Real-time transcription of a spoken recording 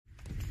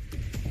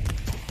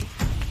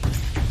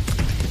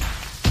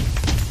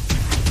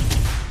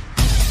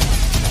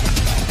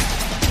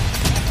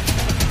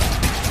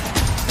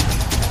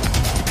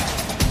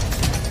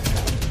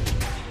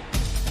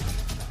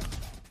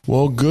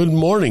Well, good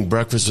morning.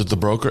 Breakfast with the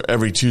Broker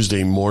every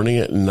Tuesday morning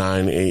at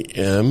 9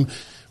 a.m.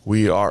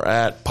 We are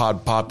at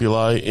Pod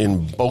Populi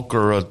in Boca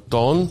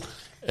Raton,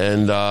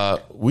 and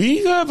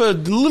we have a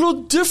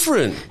little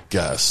different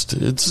guest.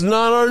 It's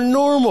not our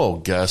normal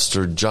guest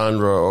or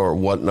genre or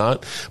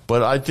whatnot,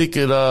 but I think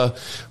it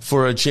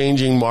for a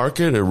changing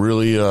market, it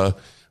really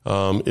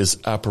is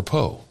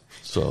apropos.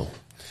 So.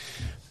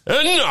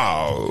 And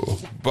now,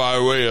 by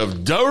way of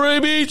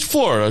Delray Beach,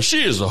 Florida,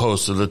 she is the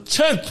host of the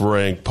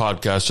 10th-ranked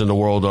podcast in the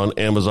world on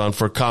Amazon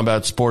for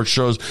combat sports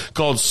shows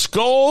called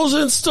Skulls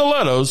and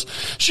Stilettos.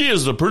 She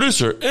is the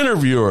producer,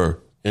 interviewer,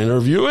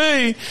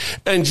 interviewee,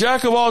 and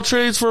jack of all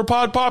trades for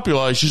Pod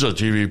Populi. She's a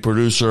TV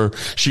producer.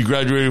 She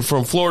graduated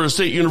from Florida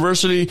State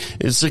University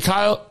in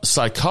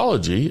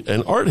psychology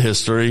and art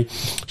history.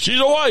 She's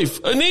a wife,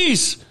 a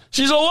niece.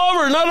 She's a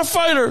lover, not a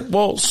fighter.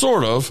 Well,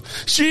 sort of.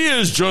 She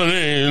is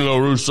Janine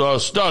LaRussa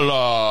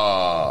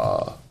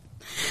Stella.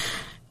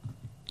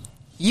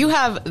 You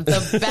have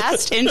the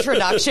best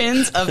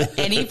introductions of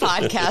any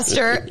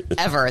podcaster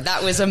ever.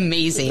 That was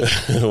amazing.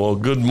 Well,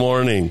 good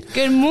morning.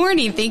 Good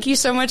morning. Thank you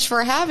so much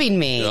for having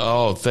me.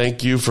 Oh,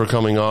 thank you for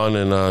coming on,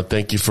 and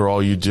thank you for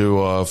all you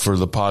do for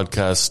the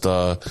podcast,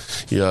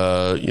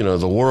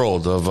 the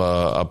world of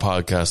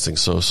podcasting.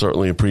 So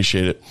certainly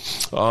appreciate it.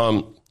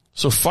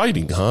 So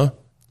fighting, huh?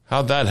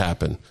 How'd that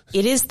happen?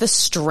 It is the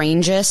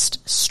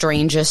strangest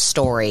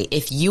story.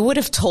 If you would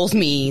have told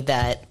me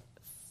that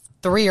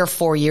 3 or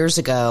 4 years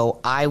ago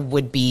I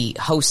would be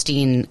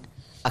hosting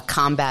a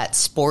combat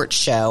sports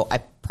show, I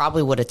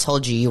probably would have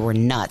told you were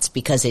nuts,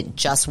 because it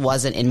just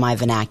wasn't in my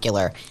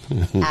vernacular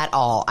at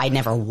all. I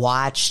never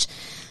watched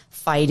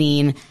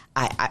fighting.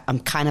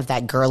 I'm kind of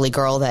that girly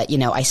girl that,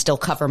 I still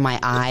cover my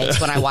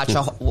eyes when I watch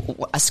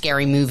a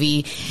scary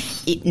movie.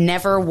 It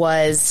never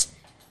was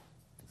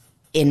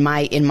in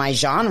my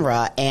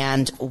genre.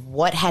 And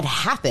what had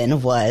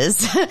happened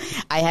was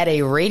I had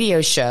a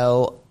radio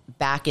show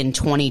back in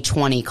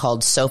 2020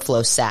 called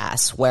SoFlo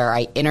Sass, where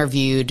I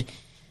interviewed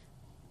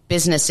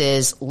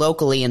businesses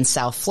locally in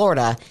South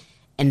Florida.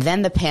 And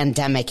then the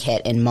pandemic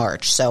hit in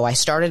March. So I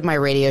started my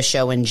radio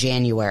show in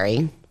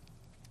January.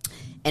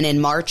 And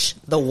in March,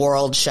 the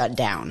world shut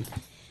down.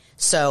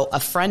 So a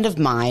friend of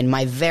mine,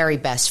 my very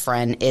best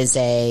friend, is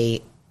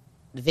a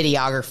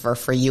videographer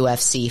for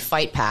UFC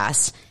Fight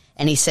Pass.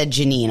 And he said,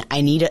 Janine,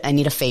 I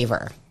need a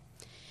favor.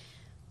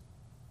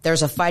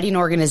 There's a fighting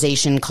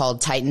organization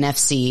called Titan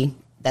FC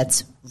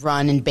that's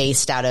run and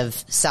based out of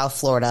South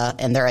Florida,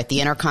 and they're at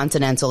the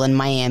Intercontinental in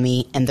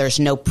Miami, and there's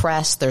no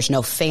press, there's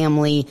no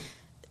family,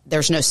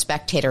 there's no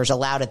spectators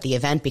allowed at the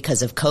event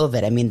because of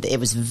COVID. I mean, it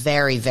was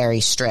very, very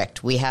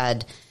strict. We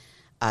had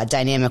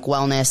Dynamic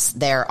Wellness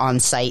there on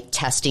site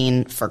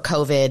testing for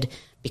COVID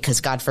because,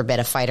 God forbid,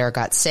 a fighter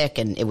got sick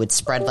and it would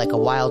spread like a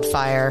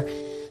wildfire.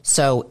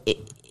 So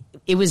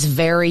it was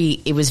very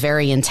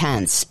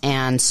intense.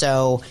 And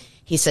so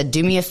he said,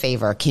 do me a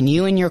favor. Can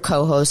you and your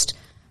co-host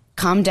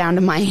come down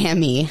to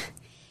Miami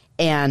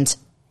and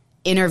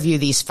interview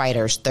these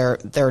fighters?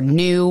 They're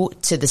new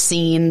to the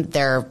scene.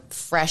 They're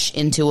fresh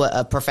into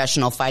a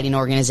professional fighting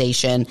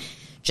organization.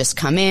 Just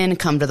come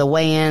to the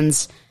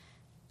weigh-ins,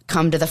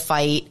 come to the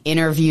fight,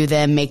 interview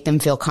them, make them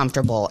feel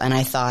comfortable. And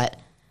I thought,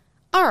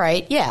 all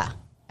right, yeah,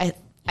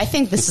 I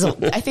think this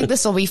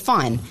will be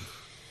fun.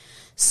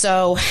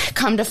 So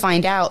come to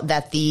find out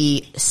that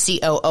the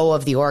COO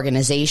of the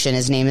organization,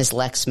 his name is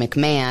Lex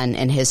McMahon,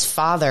 and his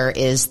father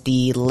is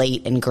the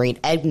late and great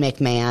Ed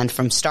McMahon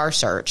from Star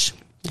Search.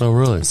 Oh,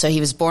 really? So he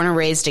was born and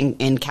raised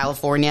in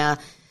California,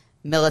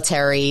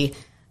 military,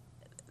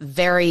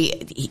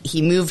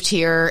 he moved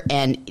here,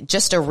 and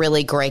just a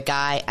really great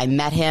guy. I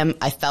met him.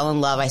 I fell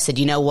in love. I said,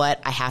 you know what?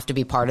 I have to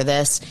be part of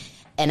this.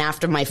 And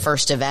after my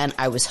first event,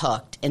 I was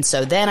hooked. And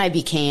so then I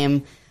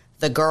became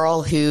the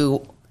girl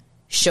who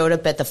showed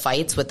up at the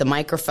fights with the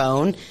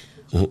microphone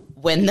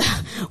when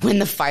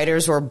the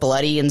fighters were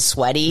bloody and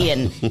sweaty.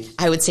 And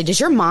I would say, does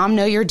your mom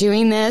know you're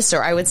doing this?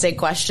 Or I would say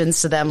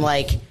questions to them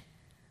like,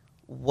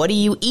 what do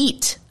you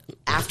eat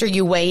after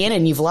you weigh in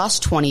and you've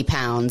lost 20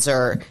 pounds?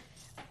 Or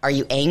are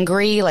you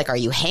angry? Like, are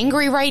you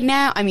hangry right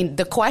now? I mean,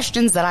 the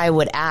questions that I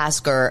would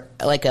ask are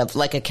like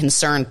a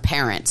concerned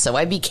parent. So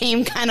I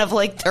became kind of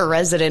like the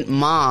resident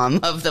mom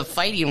of the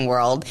fighting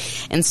world.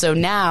 And so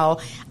now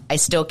I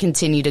still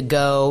continue to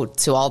go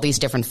to all these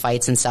different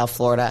fights in South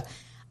Florida.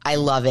 I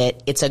love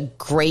it. It's a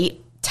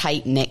great,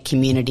 tight-knit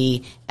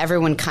community.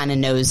 Everyone kind of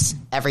knows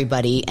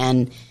everybody,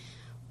 and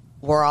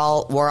we're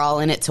all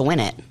in it to win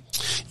it.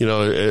 You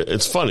know,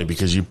 it's funny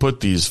because you put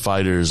these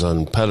fighters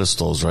on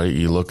pedestals, right?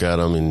 You look at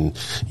them and,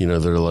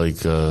 they're like,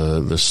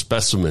 they're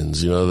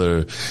specimens,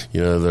 they're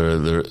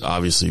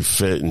obviously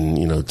fit,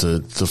 and,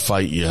 to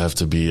fight, you have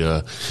to be,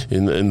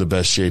 in the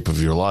best shape of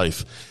your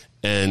life.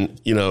 And,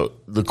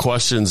 the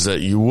questions that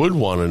you would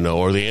want to know,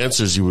 or the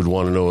answers you would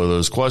want to know of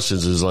those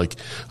questions, is like,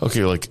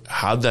 okay, like,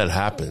 how'd that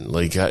happen?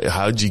 Like,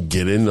 how'd you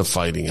get into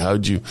fighting?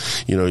 How'd you,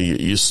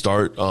 you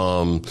start,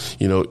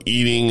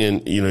 eating,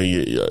 and,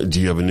 do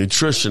you have a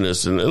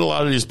nutritionist? And a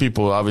lot of these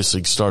people,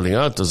 obviously, starting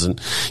out doesn't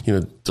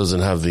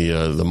have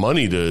the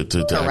money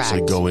to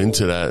actually go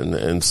into that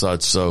and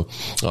such. So,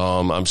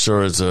 I'm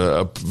sure it's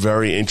a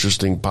very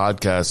interesting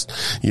podcast,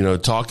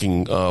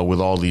 talking,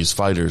 with all these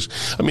fighters.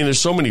 I mean,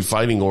 there's so many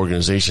fighting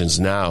organizations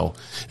now.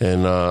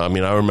 And,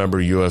 I remember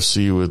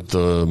UFC with,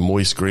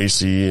 Moise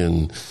Gracie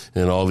and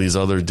all these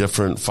other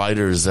different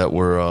fighters that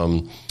were,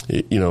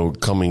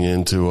 coming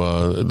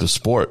into, the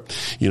sport,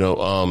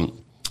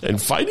 and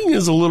fighting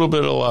is a little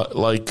bit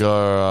like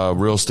our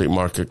real estate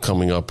market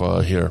coming up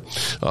here.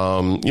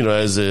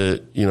 As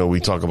we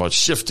talk about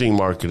shifting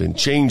market and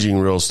changing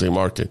real estate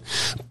market,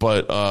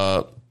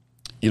 but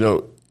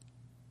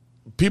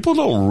people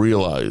don't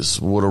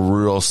realize what a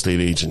real estate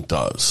agent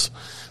does.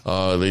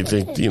 They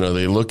think,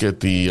 they look at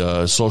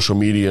the social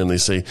media and they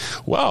say,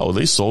 wow,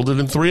 they sold it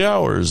in 3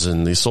 hours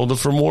and they sold it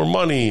for more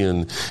money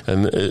and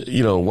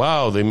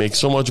wow, they make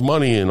so much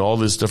money and all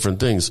these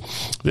different things.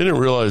 They didn't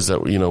realize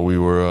that, we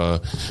were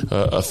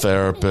a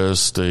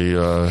therapist,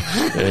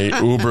 a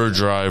Uber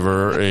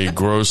driver, a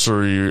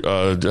grocery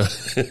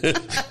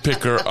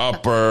picker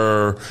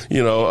upper,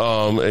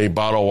 a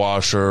bottle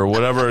washer,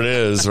 whatever it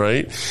is,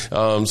 right?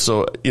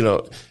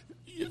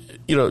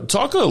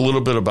 Talk a little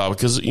bit about,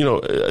 because,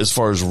 as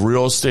far as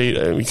real estate,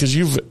 because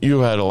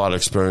you've had a lot of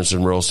experience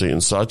in real estate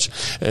and such.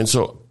 And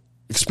so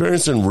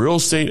experience in real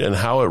estate and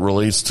how it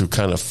relates to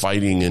kind of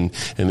fighting and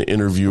the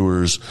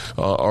interviewers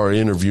or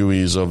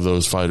interviewees of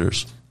those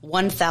fighters.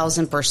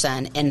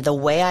 1,000%. And the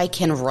way I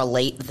can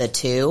relate the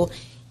two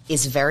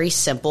is very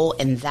simple,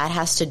 and that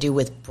has to do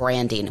with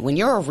branding. When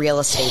you're a real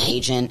estate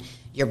agent,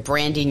 you're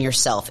branding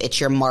yourself. It's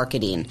your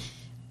marketing.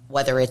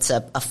 Whether it's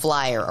a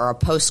flyer or a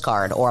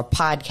postcard or a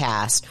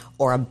podcast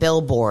or a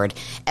billboard,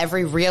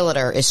 every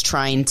realtor is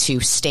trying to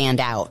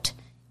stand out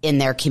in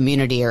their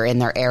community or in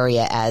their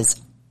area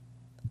as,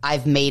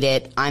 I've made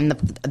it, I'm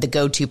the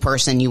go-to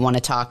person you want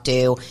to talk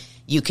to.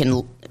 You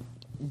can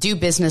do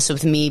business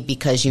with me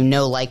because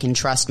like, and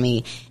trust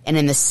me. And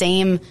in the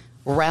same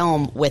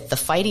realm with the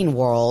fighting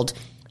world,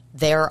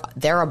 they're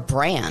a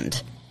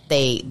brand.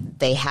 They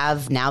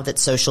have, now that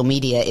social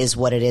media is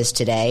what it is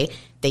today,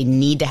 they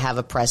need to have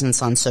a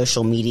presence on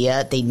social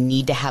media. They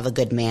need to have a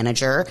good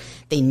manager.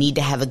 They need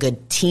to have a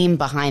good team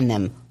behind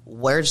them.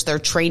 Where's their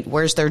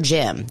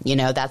gym?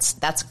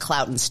 That's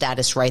clout and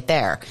status right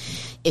there.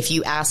 If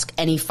you ask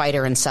any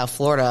fighter in South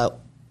Florida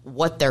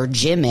what their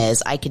gym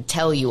is, I could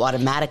tell you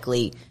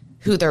automatically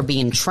who they're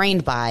being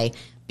trained by,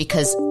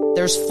 because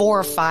there's 4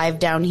 or 5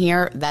 down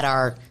here that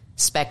are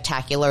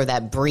spectacular,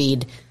 that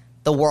breed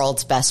the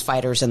world's best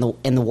fighters in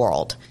the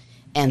world.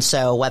 And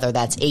so whether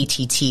that's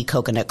ATT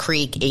Coconut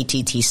Creek,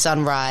 ATT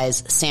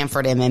Sunrise,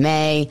 Sanford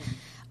MMA,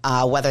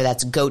 whether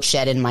that's Goat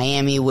Shed in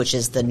Miami, which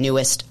is the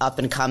newest up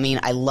and coming.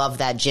 I love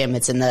that gym.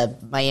 It's in the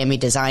Miami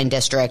Design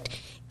District.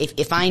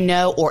 If I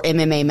know, or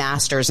MMA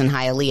Masters in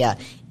Hialeah,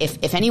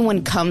 if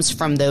anyone comes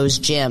from those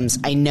gyms,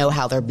 I know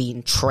how they're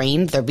being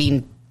trained. They're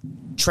being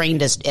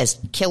trained as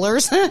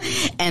killers,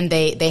 and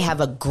they have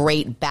a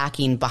great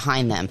backing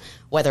behind them,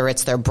 whether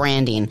it's their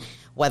branding,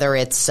 whether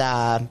it's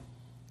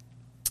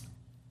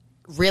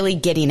really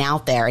getting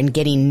out there and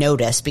getting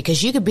noticed,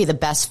 because you could be the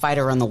best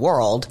fighter in the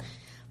world,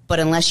 but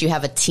unless you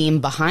have a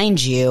team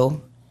behind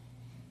you,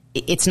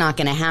 it's not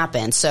going to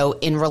happen. So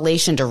in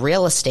relation to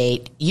real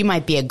estate, you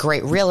might be a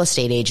great real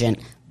estate agent,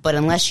 but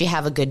unless you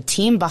have a good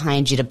team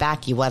behind you to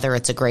back you, whether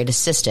it's a great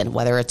assistant,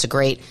 whether it's a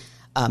great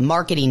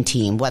marketing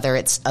team, whether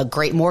it's a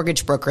great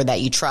mortgage broker that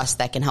you trust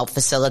that can help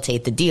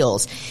facilitate the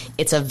deals,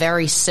 it's a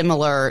very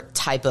similar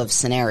type of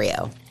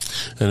scenario.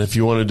 And if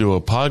you want to do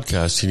a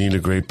podcast, you need a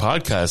great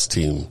podcast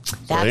team.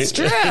 That's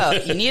right?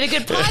 true. You need a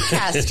good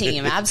podcast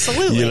team.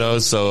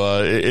 Absolutely.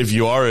 So if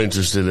you are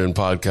interested in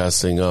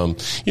podcasting,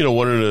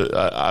 one of the,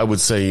 I would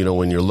say,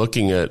 when you're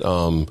looking at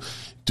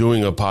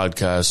doing a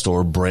podcast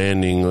or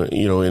branding,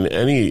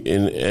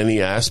 in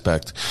any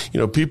aspect,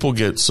 people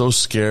get so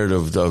scared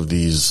of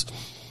these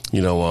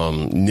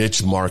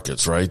niche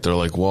markets, right? They're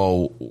like,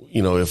 well,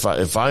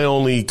 if I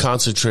only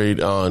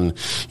concentrate on,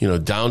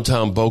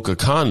 downtown Boca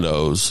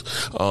condos,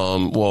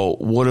 well,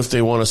 what if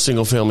they want a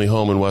single family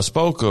home in West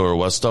Boca or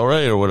West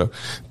Delray or whatever?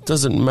 It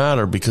doesn't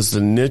matter, because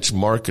the niche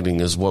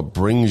marketing is what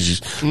brings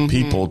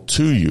people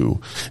to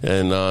you.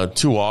 And,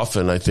 too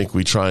often I think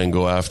we try and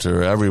go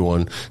after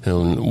everyone,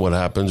 and what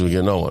happens? We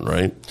get no one,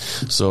 right?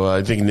 So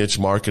I think niche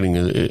marketing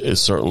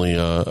is certainly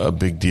a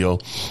big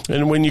deal.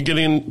 And when you get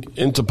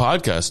into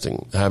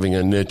podcasting, having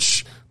a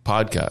niche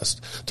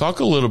podcast. Talk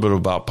a little bit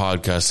about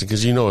podcasting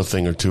because you know a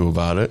thing or two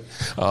about it.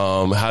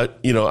 How,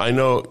 you know, I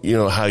know, you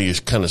know, how you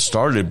kind of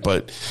started,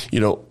 but, you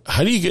know,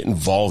 how do you get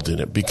involved in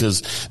it?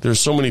 Because there's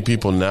so many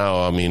people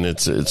now. I mean,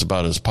 it's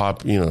about as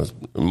you know,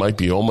 it might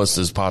be almost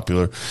as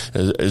popular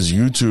as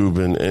YouTube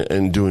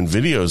and doing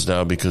videos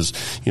now because,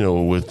 you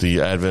know, with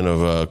the advent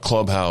of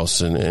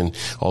Clubhouse and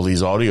all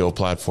these audio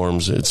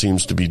platforms, it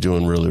seems to be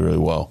doing really, really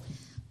well.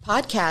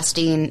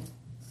 Podcasting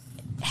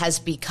has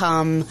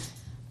become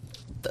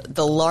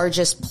the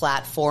largest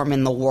platform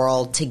in the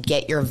world to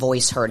get your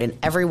voice heard, and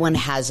everyone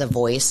has a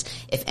voice.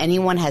 If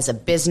anyone has a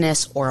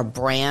business or a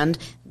brand,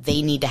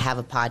 they need to have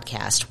a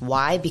podcast.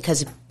 Why?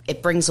 Because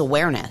it brings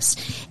awareness.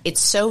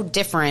 It's so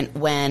different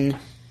when,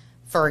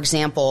 for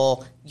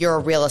example, you're a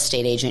real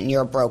estate agent and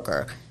you're a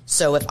broker.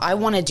 So if I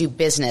want to do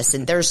business,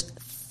 and there's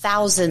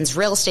thousands,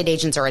 real estate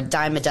agents are a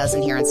dime a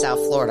dozen here in South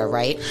Florida,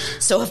 right?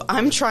 So if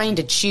I'm trying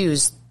to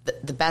choose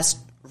the best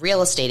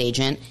real estate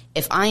agent,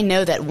 if I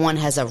know that one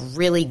has a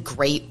really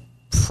great,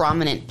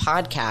 prominent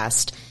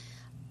podcast,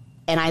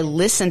 and I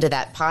listen to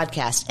that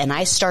podcast and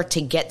I start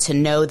to get to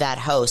know that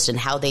host and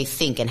how they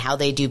think and how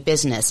they do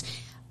business,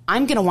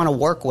 I'm going to want to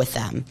work with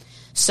them.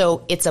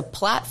 So it's a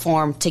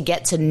platform to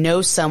get to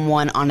know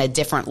someone on a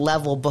different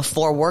level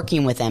before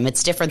working with them.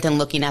 It's different than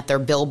looking at their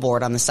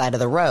billboard on the side of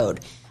the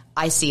road.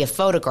 I see a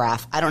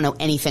photograph. I don't know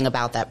anything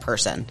about that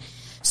person.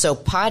 So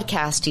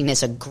podcasting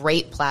is a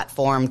great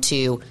platform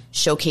to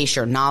showcase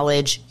your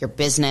knowledge, your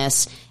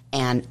business,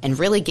 and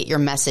really get your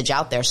message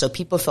out there so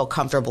people feel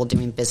comfortable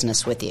doing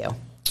business with you.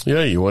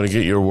 Yeah, you want to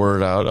get your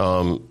word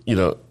out. You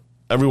know,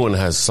 everyone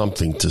has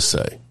something to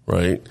say,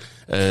 right?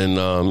 And,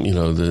 you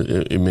know,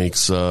 it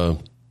makes, you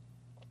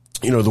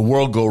know, the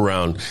world go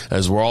round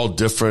as we're all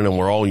different and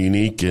we're all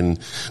unique, and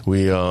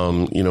we,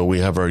 you know,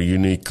 we have our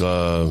unique,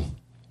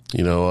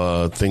 you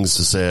know, things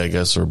to say, I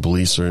guess, or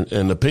beliefs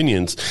and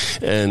opinions.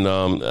 And,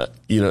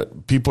 you know,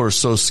 people are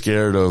so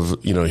scared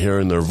of, you know,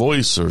 hearing their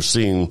voice or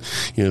seeing,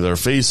 you know, their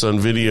face on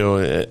video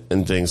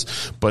and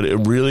things. But it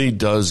really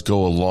does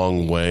go a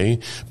long way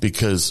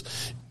because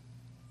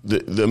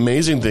the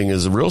amazing thing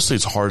is real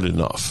estate's hard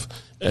enough.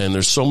 And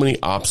there's so many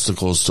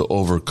obstacles to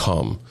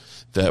overcome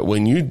that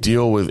when you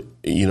deal with,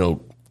 you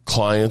know,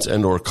 clients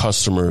and or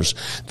customers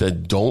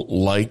that don't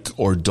like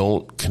or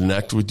don't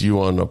connect with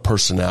you on a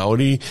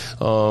personality,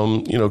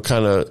 you know,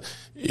 kind of,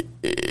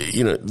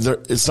 you know,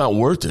 it's not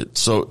worth it.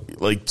 So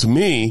like to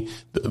me,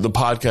 the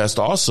podcast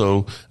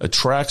also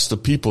attracts the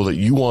people that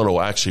you want to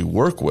actually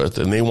work with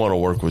and they want to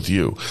work with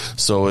you.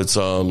 So it's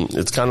kind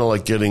of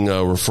like getting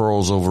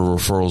referrals over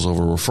referrals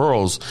over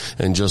referrals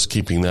and just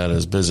keeping that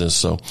as business.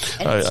 So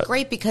and it's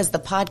great because the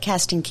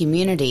podcasting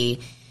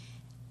community,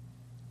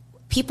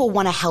 people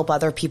want to help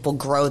other people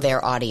grow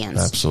their audience.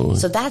 Absolutely.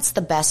 So that's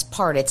the best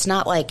part. It's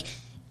not like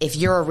if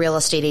you're a real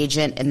estate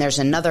agent and there's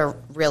another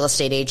real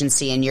estate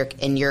agency in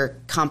your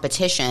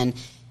competition.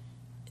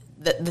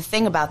 The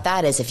thing about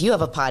that is if you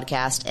have a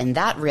podcast and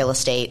that real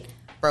estate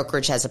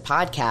brokerage has a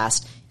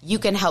podcast, you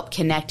can help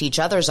connect each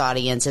other's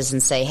audiences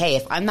and say, hey,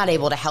 if I'm not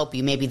able to help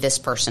you, maybe this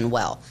person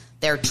will.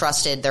 They're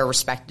trusted, they're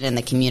respected in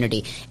the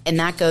community. And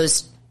that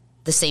goes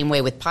the same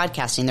way with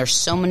podcasting. There's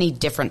so many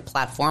different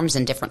platforms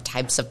and different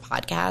types of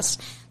podcasts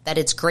that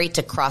it's great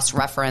to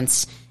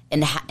cross-reference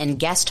and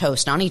guest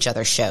host on each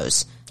other's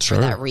shows for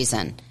that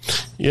reason.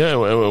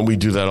 Yeah, we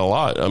do that a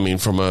lot. I mean,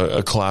 from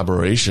a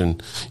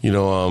collaboration, you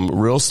know,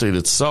 real estate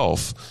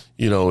itself,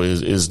 you know,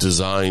 is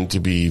designed to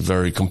be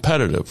very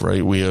competitive,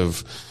 right? We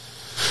have,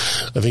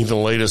 I think the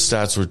latest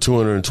stats were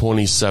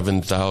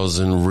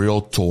 227,000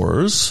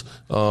 realtors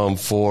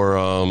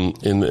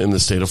in the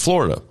state of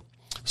Florida.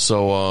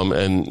 So,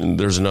 and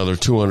there's another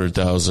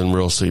 200,000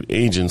 real estate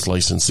agents,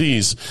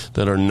 licensees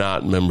that are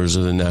not members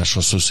of the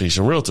National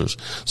Association of Realtors.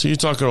 So you're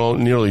talking about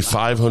nearly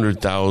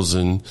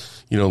 500,000,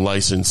 you know,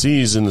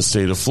 licensees in the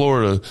state of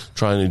Florida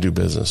trying to do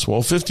business.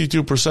 Well,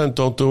 52%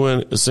 don't do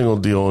a single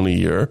deal in a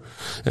year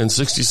and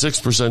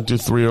 66% do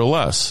 3 or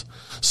less.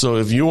 So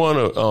if you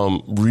want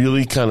to,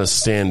 really kind of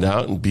stand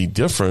out and be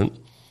different,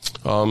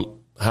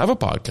 have a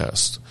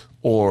podcast.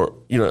 Or,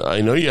 you know,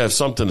 I know you have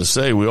something to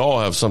say. We all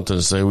have something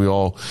to say. We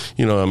all,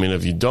 you know, I mean,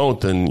 if you don't,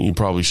 then you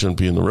probably shouldn't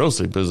be in the real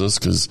estate business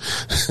because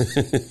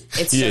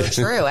it's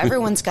so true.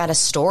 Everyone's got a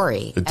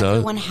story. It does.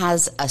 Everyone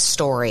has a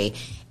story.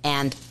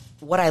 And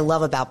what I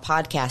love about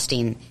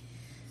podcasting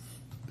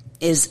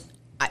is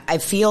I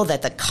feel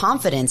that the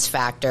confidence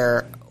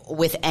factor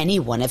with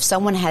anyone, if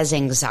someone has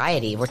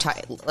anxiety,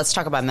 let's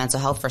talk about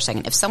mental health for a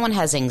second. If someone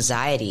has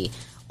anxiety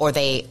or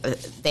they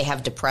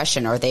have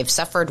depression or they've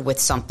suffered with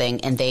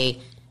something and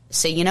they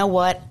say, you know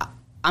what,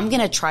 I'm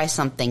going to try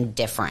something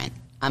different.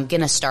 I'm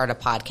going to start a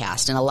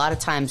podcast. And a lot of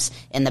times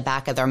in the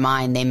back of their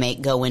mind, they may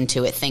go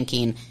into it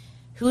thinking,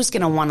 who's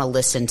going to want to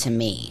listen to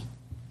me?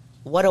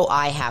 What do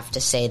I have to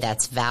say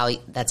that's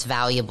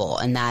valuable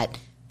and that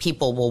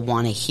people will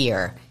want to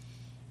hear?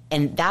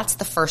 And that's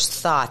the first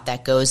thought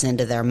that goes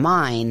into their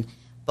mind.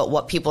 But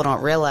what people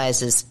don't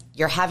realize is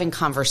you're having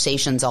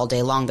conversations all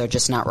day long. They're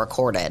just not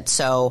recorded.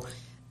 So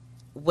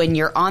when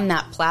you're on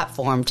that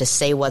platform to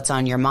say what's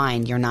on your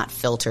mind, you're not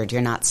filtered,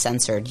 you're not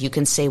censored. You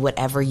can say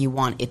whatever you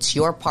want. It's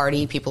your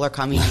party. People are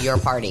coming to your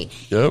party.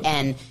 Yep.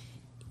 And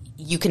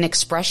you can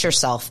express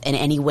yourself in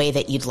any way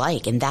that you'd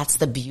like. And that's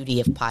the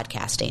beauty of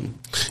podcasting.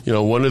 You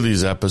know, one of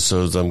these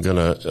episodes,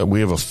 we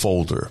have a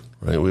folder,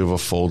 right? We have a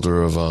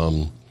folder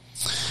of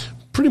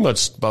pretty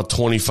much about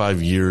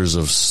 25 years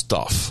of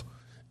stuff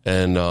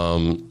and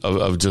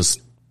of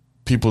just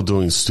people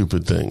doing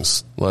stupid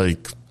things.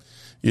 Like,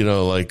 you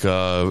know, like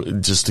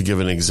just to give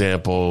an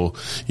example,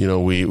 you know,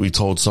 we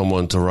told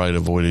someone to write a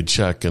voided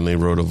check and they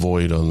wrote a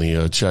void on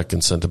the check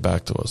and sent it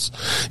back to us.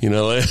 You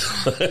know,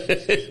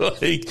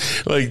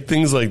 like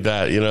things like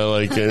that, you know,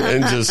 like,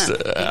 and just,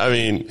 I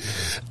mean,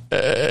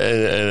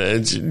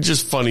 and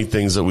just funny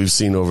things that we've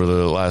seen over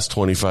the last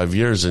 25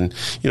 years. And,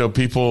 you know,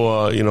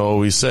 people, you know,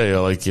 always say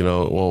like, you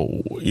know, well,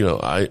 you know,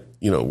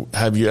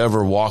 have you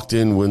ever walked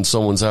in when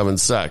someone's having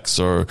sex,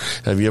 or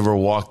have you ever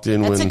walked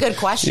in That's when... a good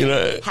question. You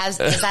know, has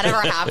that ever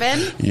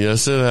happened?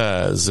 Yes, it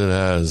has. It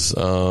has.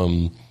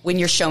 When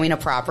you're showing a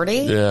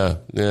property? Yeah.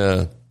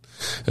 It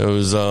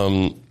was,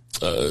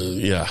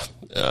 yeah.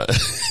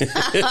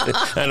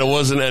 And it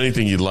wasn't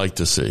anything you'd like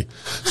to see.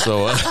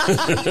 So, how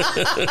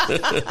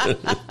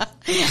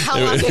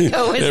long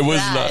ago was that? It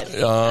was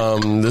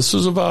not, this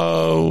was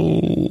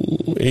about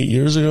 8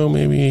 years ago,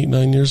 maybe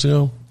 9 years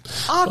ago.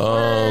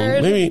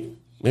 Awkward.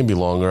 Maybe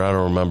longer. I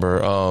don't remember.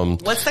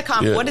 What's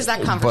the what does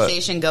that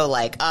conversation go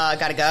like?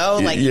 Gotta go.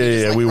 Like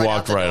yeah. We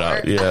walked right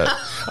out. Yeah.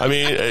 I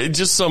mean,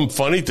 just some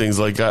funny things.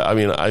 Like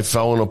I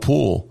fell in a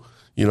pool.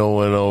 You know,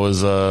 when I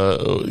was,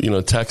 you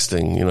know,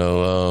 texting, you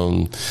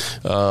know,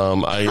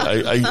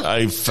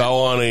 I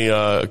fell on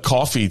a,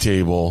 coffee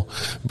table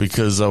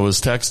because I was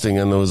texting,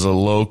 and there was a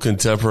low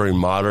contemporary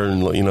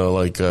modern, you know,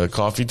 like a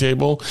coffee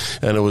table.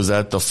 And it was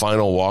at the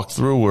final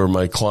walkthrough where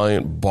my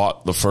client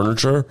bought the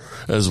furniture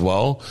as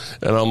well.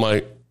 And I'm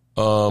like,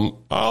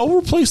 I'll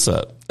replace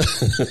that.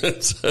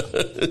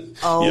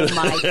 Oh, you know?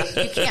 My God.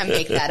 You can't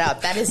make that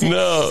up. That is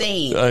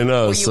insane. I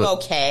know. Were you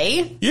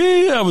okay?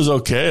 Yeah, I was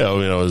okay. I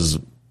mean, I was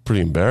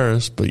pretty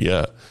embarrassed, but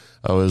yeah,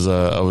 I was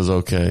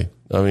okay.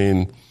 I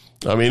mean,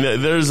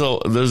 there's a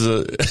long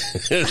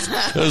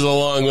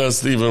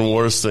list of even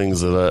worse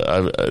things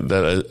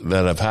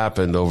that have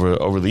happened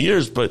over the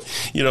years. But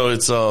you know,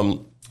 it's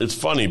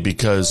funny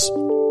because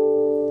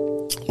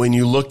when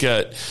you look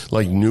at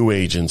like new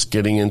agents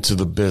getting into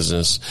the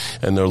business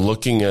and they're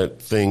looking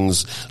at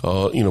things,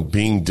 you know,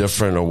 being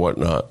different or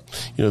whatnot,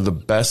 you know, the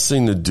best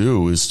thing to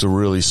do is to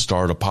really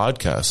start a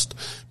podcast,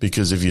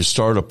 because if you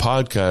start a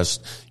podcast,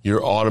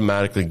 you're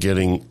automatically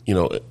getting, you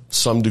know,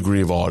 some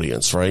degree of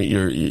audience, right?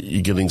 You're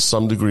getting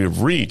some degree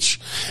of reach,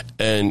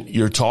 and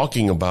you're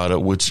talking about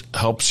it, which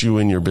helps you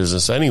in your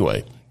business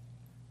anyway.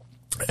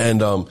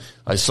 And,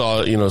 I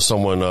saw, you know,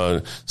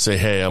 someone, say,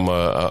 hey, I'm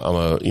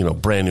a, you know,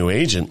 brand new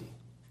agent.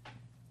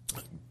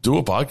 Do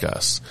a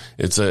podcast.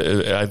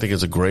 I think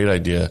it's a great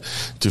idea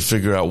to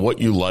figure out what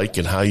you like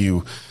and how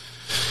you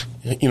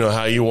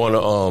want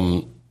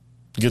to,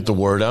 get the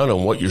word out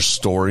on what your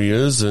story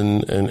is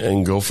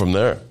and go from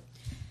there.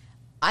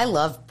 I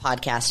love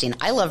podcasting.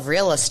 I love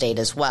real estate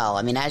as well.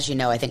 I mean, as you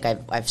know, I think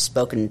I've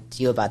spoken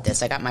to you about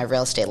this. I got my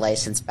real estate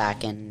license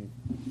back in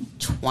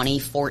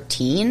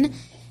 2014,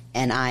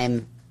 and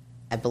I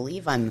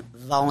believe I'm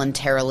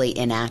voluntarily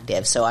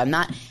inactive. So I'm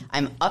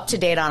up to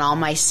date on all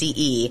my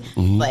CE,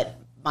 but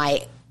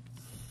my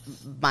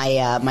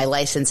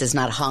license is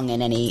not hung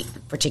in any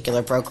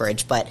particular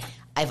brokerage, but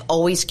I've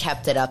always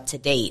kept it up to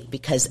date,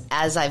 because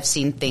as I've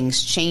seen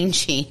things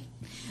changing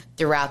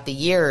throughout the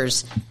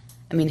years,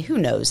 I mean, who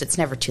knows? It's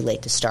never too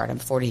late to start. I'm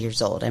 40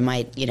 years old. I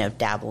might, you know,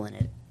 dabble in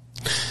it.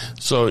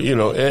 So, you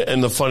know,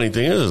 and the funny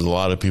thing is a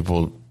lot of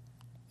people,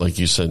 like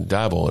you said,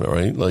 dabble in it,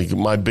 right? Like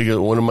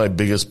one of my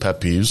biggest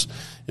pet peeves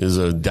is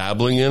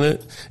dabbling in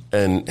it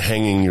and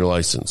hanging your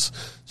license.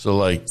 So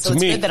like, so to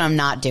it's me, good that I'm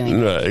not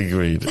doing it.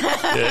 Agreed.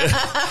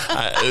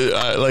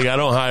 I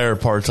don't hire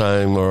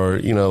part-time or,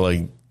 you know,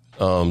 like,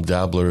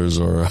 dabblers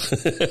or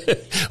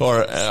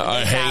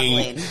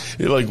hanging.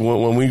 Like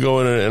when we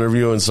go in an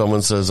interview and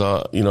someone says,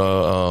 you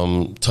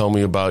know, tell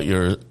me about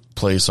your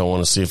place. I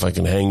want to see if I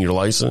can hang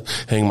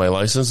my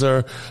license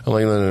there. I'm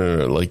like,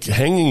 no. Like,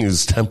 hanging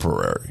is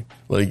temporary.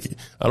 Like,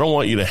 I don't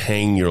want you to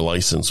hang your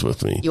license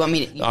with me. You want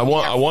me to? I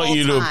want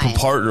you to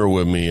partner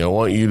with me. I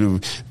want you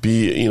to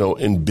be, you know,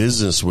 in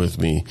business with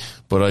me,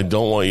 but I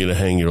don't want you to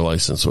hang your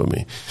license with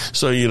me.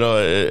 So, you know,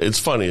 it's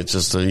funny. It's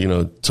just, you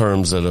know,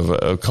 terms that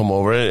have come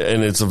over,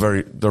 and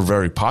they're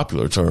very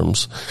popular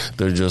terms.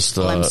 They're just,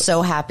 well, I'm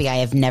so happy I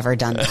have never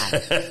done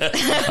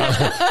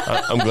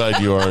that. I'm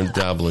glad you aren't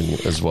dabbling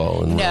as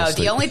well. In real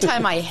estate. The only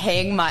time I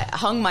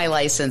hung my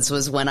license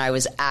was when I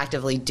was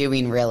actively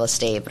doing real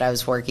estate, but I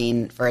was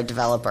working for a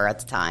developer at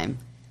the time.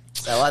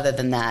 So other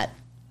than that,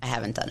 I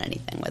haven't done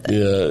anything with it.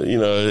 Yeah, you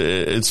know,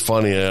 it's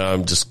funny.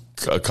 I'm just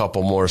a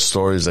couple more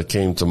stories that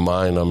came to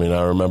mind. I mean,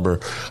 I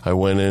remember I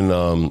went in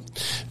a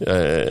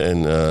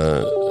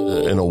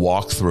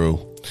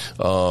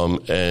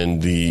walkthrough,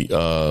 and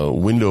the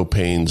window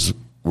panes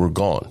were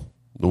gone.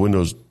 The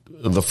windows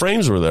the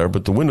frames were there,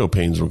 but the window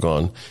panes were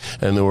gone,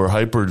 and there were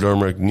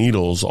hypodermic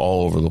needles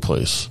all over the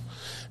place.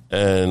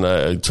 And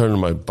I turned to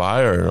my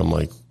buyer, and I'm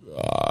like,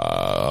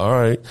 all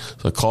right.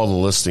 So I called the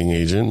listing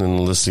agent, and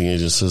the listing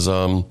agent says,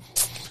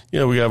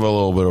 we have a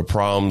little bit of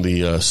problem.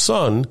 The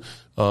son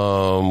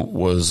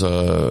was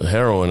a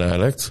heroin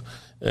addict,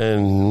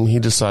 and he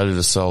decided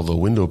to sell the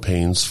window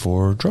panes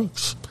for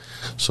drugs.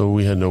 So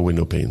we had no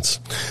window panes.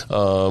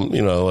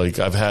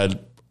 I've had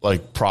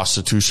like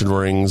prostitution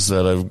rings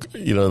that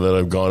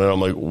I've gone in.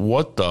 I'm like,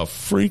 what the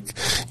freak?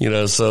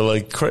 So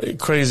like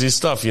crazy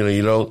stuff.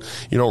 You don't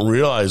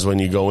realize when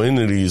you go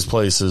into these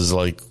places,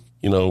 like,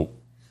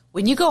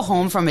 when you go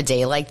home from a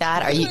day like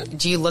that,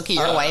 do you look at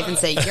your wife and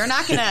say, you're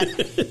not gonna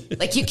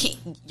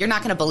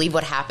believe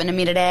what happened to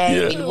me today?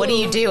 Yeah. I mean, what do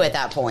you do at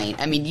that point?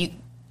 I mean,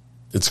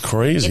 it's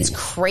crazy. It's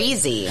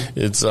crazy.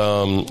 It's,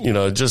 What's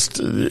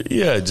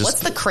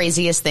the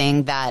craziest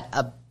thing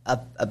that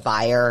a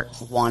buyer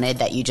wanted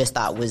that you just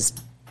thought was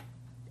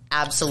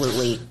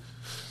absolutely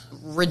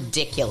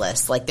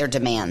ridiculous? Like their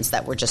demands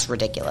that were just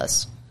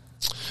ridiculous?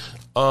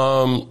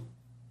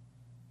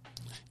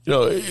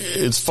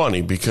 It's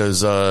funny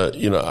because,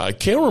 I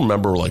can't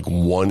remember like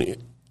one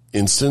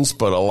instance,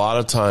 but a lot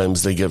of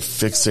times they get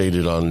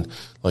fixated on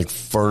like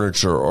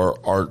furniture or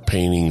art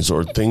paintings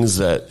or things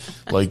that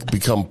like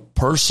become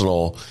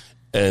personal.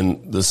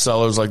 And the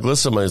seller's like,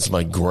 listen, it's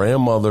my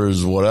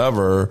grandmother's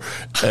whatever.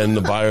 And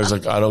the buyer's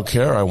like, I don't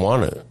care. I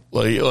want it.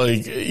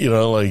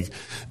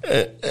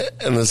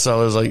 And the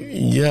seller's like,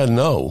 yeah,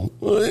 no.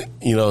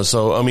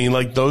 So, I mean,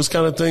 like those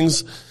kind of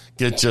things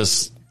get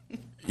just,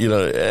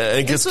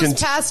 it gets this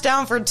was passed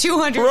down for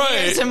 200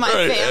 years in my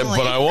family.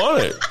 But I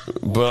want it.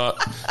 But,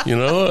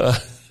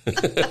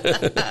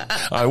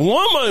 I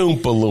want my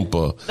Oompa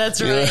Loompa.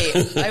 That's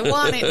right. I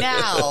want it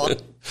now.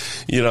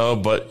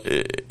 But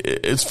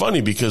it's funny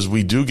because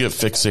we do get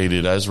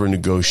fixated as we're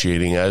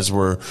negotiating, as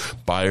we're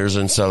buyers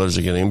and sellers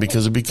are getting,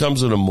 because it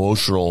becomes an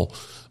emotional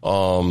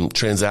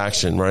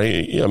transaction,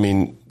 right? I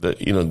mean,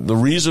 the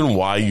reason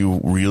why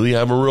you really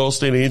have a real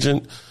estate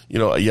agent,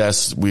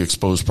 yes, we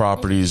expose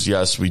properties.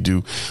 Yes, we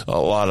do a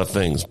lot of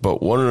things.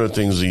 But one of the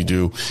things we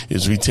do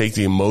is we take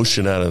the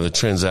emotion out of the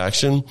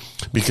transaction,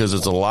 because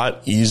it's a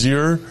lot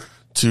easier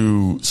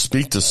to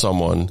speak to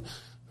someone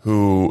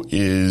who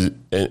is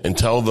and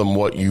tell them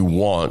what you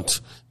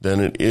want than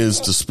it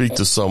is to speak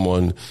to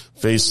someone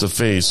face to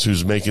face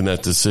who's making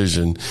that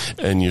decision,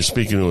 and you're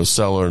speaking to a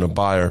seller and a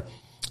buyer.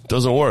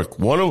 Doesn't work.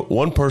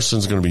 One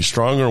person's going to be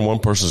stronger and one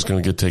person's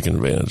going to get taken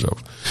advantage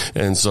of.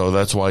 And so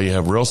that's why you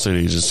have real estate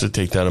agents to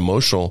take that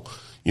emotional,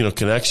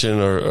 connection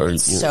or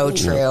so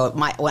true.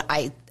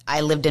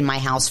 I lived in my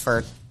house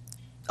for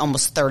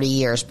almost 30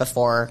 years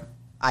before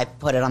I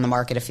put it on the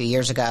market a few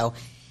years ago.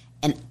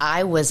 And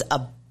I was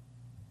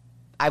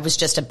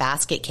just a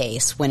basket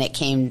case when it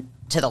came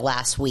to the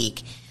last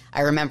week.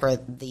 I remember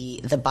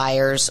the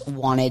buyers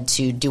wanted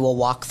to do a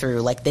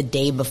walkthrough like the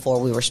day before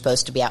we were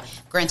supposed to be out.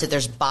 Granted,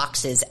 there's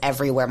boxes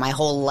everywhere. My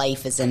whole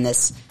life was in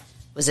this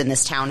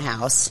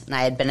townhouse, and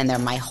I had been in there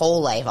my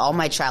whole life, all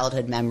my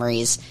childhood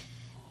memories,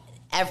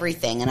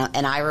 everything.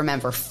 And I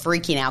remember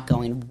freaking out,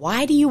 going,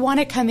 "Why do you want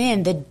to come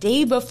in the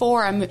day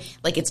before? I'm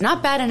like, it's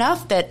not bad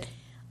enough that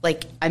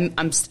like I'm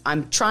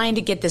trying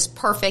to get this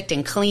perfect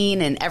and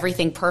clean and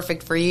everything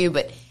perfect for you,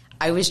 but."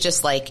 I was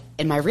just like,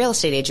 and my real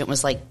estate agent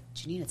was like,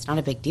 Janine, it's not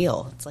a big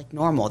deal. It's like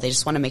normal. They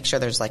just want to make sure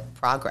there's like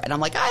progress. And I'm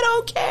like, I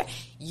don't care.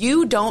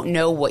 You don't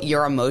know what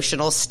your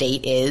emotional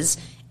state is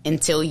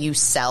until you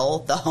sell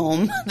the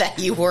home that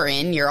you were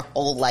in your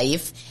whole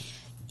life.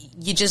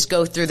 You just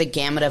go through the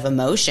gamut of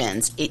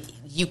emotions.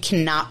 You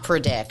cannot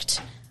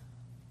predict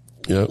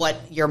what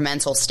your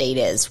mental state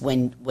is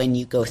when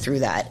you go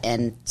through that.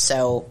 And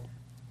so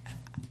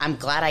I'm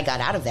glad I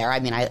got out of there. I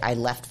mean, I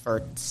left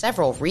for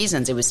several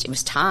reasons. It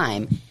was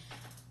time.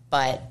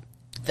 But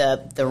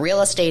the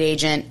real estate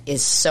agent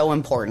is so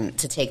important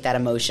to take that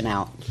emotion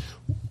out.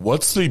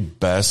 What's the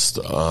best,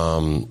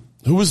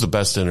 who was the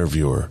best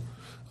interviewer,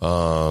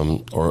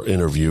 or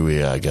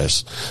interviewee, I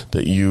guess,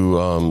 that you,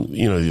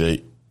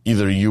 that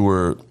either you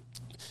were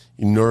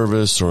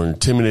nervous or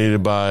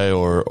intimidated by,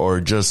 or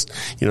just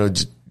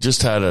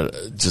just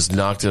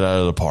knocked it out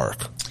of the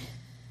park?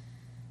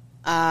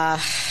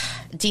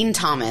 Dean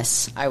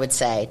Thomas, I would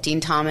say. Dean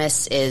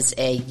Thomas is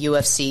a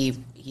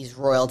UFC, he's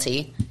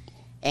royalty.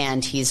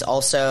 And he's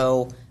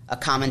also a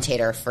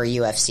commentator for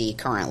UFC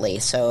currently.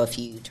 So if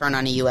you turn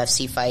on a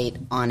UFC fight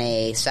on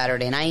a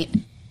Saturday night,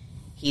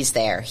 he's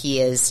there.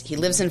 He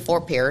lives in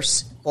Fort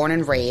Pierce, born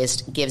and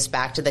raised, gives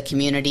back to the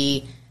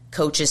community,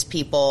 coaches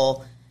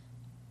people,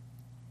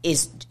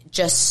 is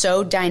just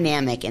so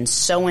dynamic and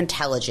so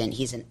intelligent.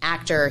 He's an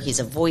actor. He's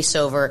a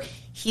voiceover.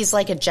 He's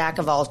like a jack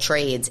of all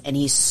trades, and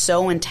he's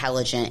so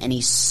intelligent and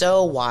he's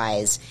so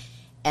wise.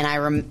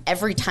 And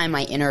every time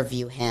I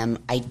interview him,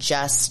 I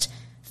just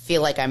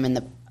feel like I'm in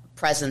the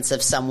presence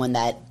of someone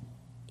that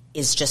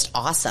is just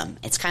awesome.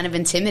 It's kind of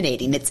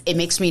intimidating. It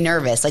makes me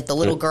nervous. Like the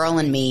little girl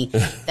in me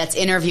that's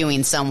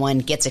interviewing someone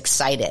gets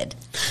excited.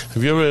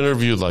 Have you ever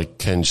interviewed like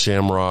Ken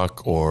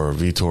Shamrock or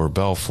Vitor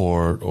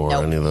Belfort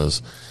or any of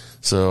those?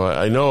 So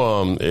I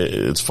know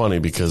it's funny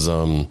because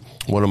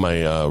one of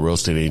my real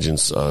estate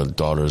agent's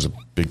daughter is a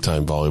big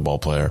time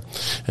volleyball player,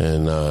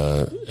 and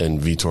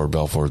Vitor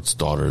Belfort's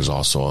daughter is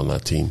also on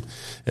that team.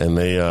 And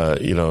they,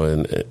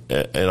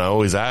 and I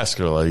always ask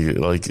her,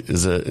 like,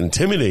 is it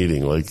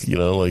intimidating? Like,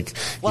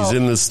 he's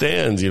in the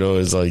stands,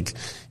 is like,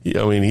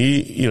 I mean,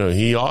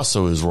 he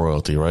also is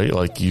royalty, right?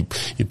 Like you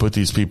put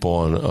these people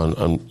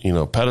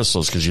on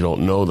pedestals because you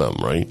don't know them,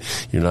 right?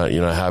 You're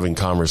not having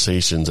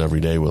conversations every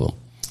day with them.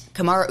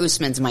 Kamaru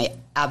Usman's my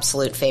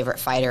absolute favorite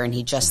fighter, and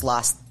he just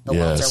lost the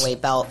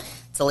welterweight belt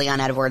to Leon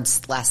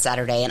Edwards last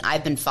Saturday, and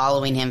I've been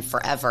following him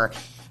forever.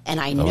 And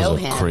I know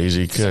him.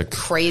 Crazy kick.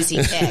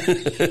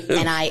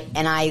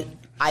 And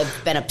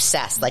I've been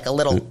obsessed like a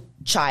little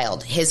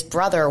child. His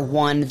brother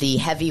won the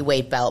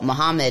heavyweight belt,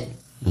 Muhammad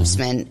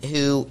Usman,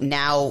 who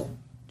now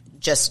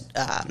just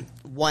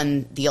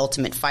won the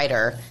Ultimate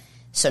Fighter.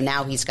 So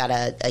now he's got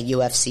a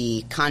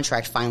UFC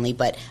contract finally.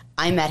 But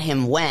I met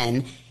him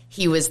when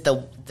he was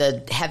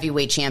the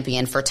heavyweight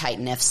champion for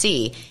Titan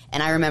FC.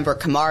 And I remember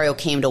Kamaru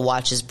came to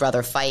watch his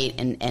brother fight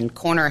and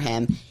corner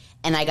him.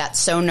 And I got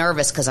so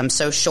nervous because I'm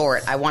so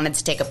short. I wanted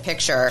to take a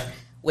picture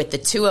with the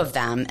two of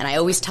them. And I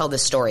always tell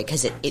this story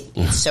because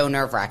it's so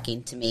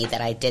nerve-wracking to me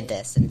that I did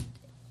this. And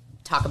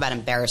talk about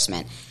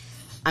embarrassment.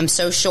 I'm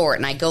so short,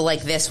 and I go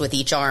like this with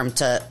each arm.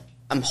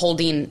 I'm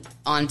holding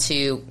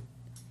onto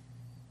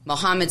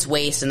Muhammad's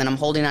waist, and then I'm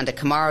holding onto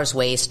Kamaru's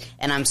waist.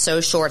 And I'm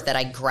so short that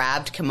I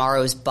grabbed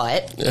Kamaru's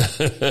butt.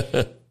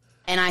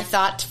 And I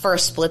thought for a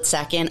split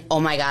second,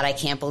 oh, my God, I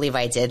can't believe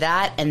I did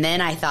that. And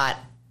then I thought,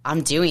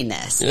 I'm doing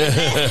this.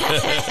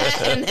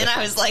 And then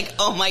I was like,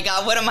 oh my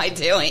God, what am I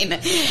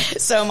doing?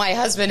 So my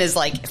husband is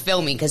like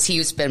filming because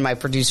he's been my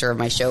producer of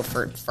my show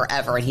for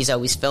forever. And he's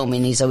always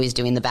filming. He's always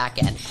doing the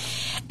back end.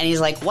 And he's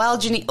like, well,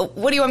 Janine,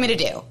 what do you want me to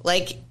do?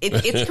 Like,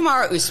 it's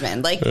Kamaru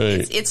Usman. Like,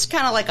 right. It's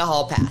kind of like a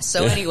hall pass.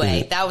 So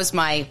anyway, that was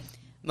my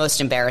most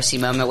embarrassing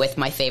moment with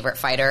my favorite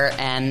fighter.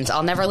 And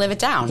I'll never live it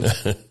down.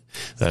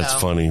 That's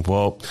funny.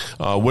 Well,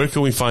 where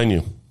can we find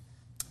you?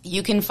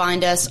 You can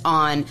find us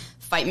on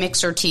Fight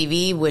Mixer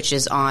TV, which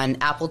is on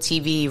Apple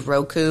TV,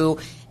 Roku,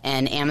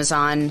 and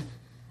Amazon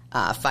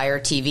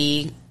Fire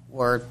TV.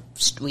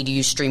 We do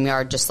use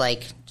StreamYard just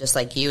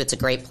like you. It's a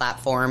great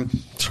platform.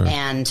 Sure.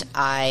 And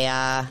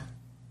I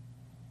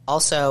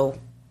also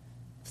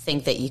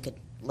think that you could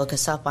look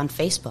us up on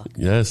Facebook.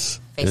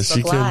 Yes.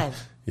 Facebook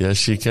Live. Yes,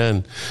 she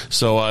can.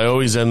 So I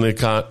always end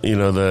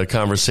the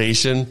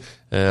conversation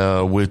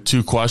with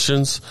two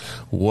questions.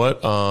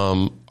 What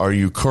are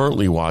you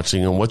currently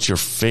watching, and what's your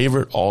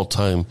favorite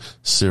all-time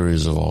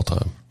series of all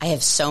time? I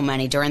have so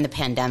many. During the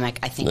pandemic,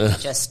 I think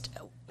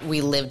we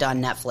lived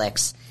on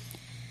Netflix.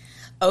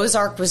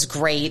 Ozark was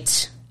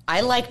great.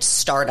 I liked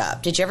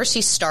Startup. Did you ever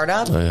see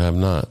Startup? I have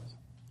not.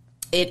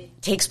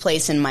 It takes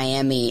place in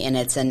Miami, and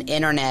it's an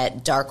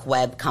internet dark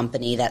web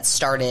company that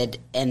started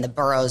in the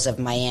boroughs of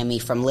Miami,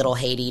 from Little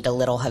Haiti to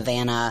Little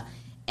Havana,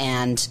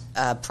 and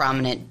a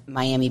prominent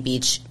Miami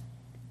Beach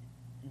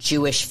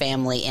Jewish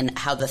family, and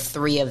how the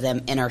three of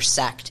them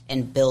intersect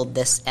and build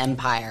this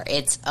empire.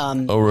 It's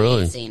amazing. Oh,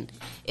 really?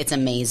 It's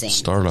amazing.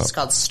 Startup. It's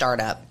called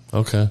Startup.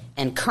 Okay.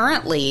 And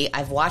currently,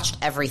 I've watched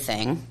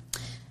everything.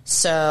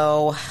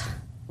 So,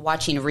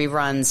 watching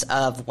reruns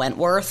of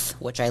Wentworth,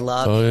 which I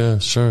love. Oh, yeah,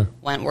 sure.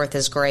 Wentworth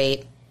is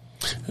great.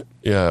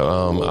 Yeah,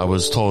 I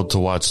was told to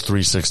watch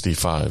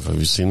 365. Have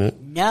you seen it?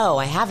 No,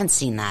 I haven't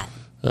seen that.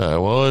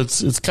 Well,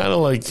 it's kind of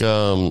like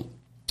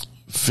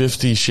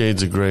 50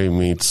 Shades of Grey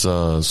meets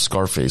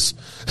Scarface.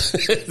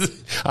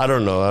 I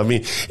don't know. I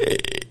mean,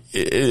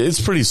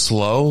 it's pretty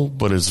slow,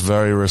 but it's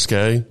very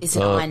risque. Is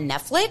it on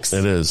Netflix?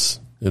 It is.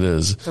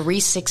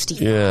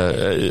 365.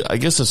 Yeah, I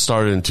guess it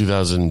started in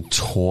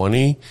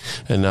 2020,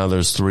 and now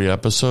there's 3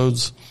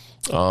 episodes.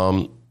 I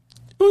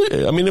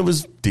mean, it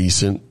was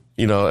decent.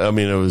 I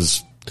mean,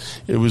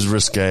 it was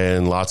risque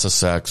and lots of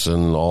sex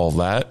and all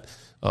that.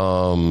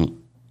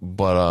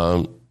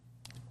 But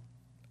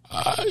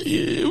I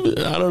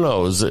don't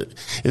know.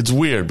 It's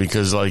weird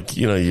because, like,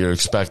 you're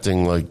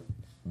expecting, like,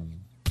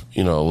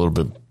 a little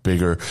bit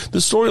bigger. The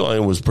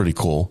storyline was pretty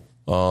cool.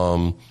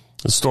 The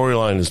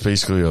storyline is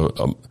basically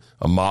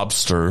a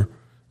mobster,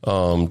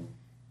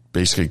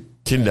 basically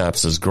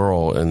kidnaps this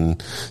girl,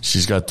 and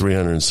she's got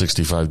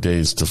 365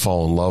 days to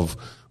fall in love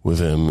with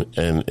him.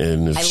 And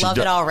if I love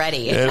it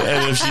already.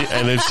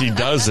 and if she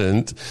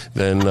doesn't,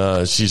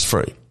 then she's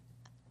free.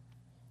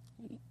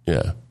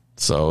 Yeah.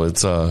 So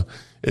it's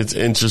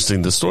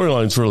interesting. The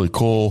storyline's really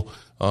cool.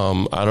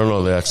 I don't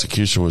know. The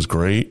execution was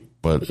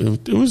great, but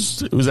it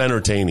was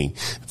entertaining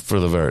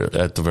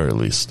at the very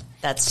least.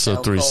 That's so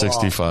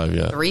 365, cool.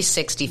 Yeah.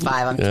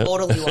 365. I'm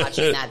totally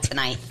watching that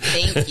tonight.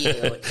 Thank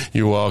you.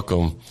 You're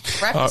welcome.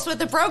 Breakfast with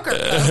the Broker,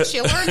 folks.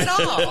 You learned it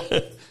all.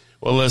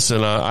 Well,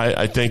 listen,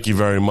 I thank you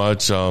very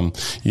much. You've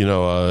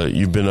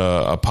been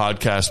a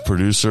podcast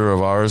producer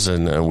of ours,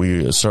 and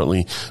we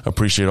certainly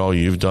appreciate all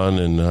you've done.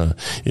 And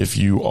if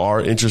you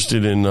are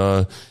interested in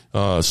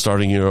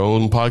starting your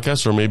own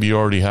podcast, or maybe you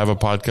already have a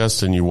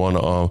podcast and you want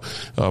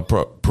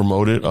to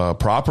promote it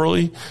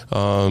properly,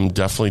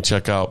 definitely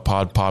check out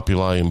Pod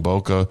Populi in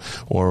Boca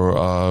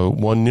or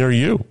one near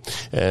you.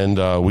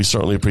 And we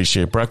certainly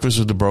appreciate Breakfast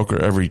with the Broker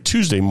every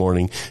Tuesday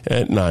morning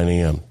at 9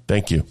 a.m.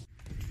 Thank you.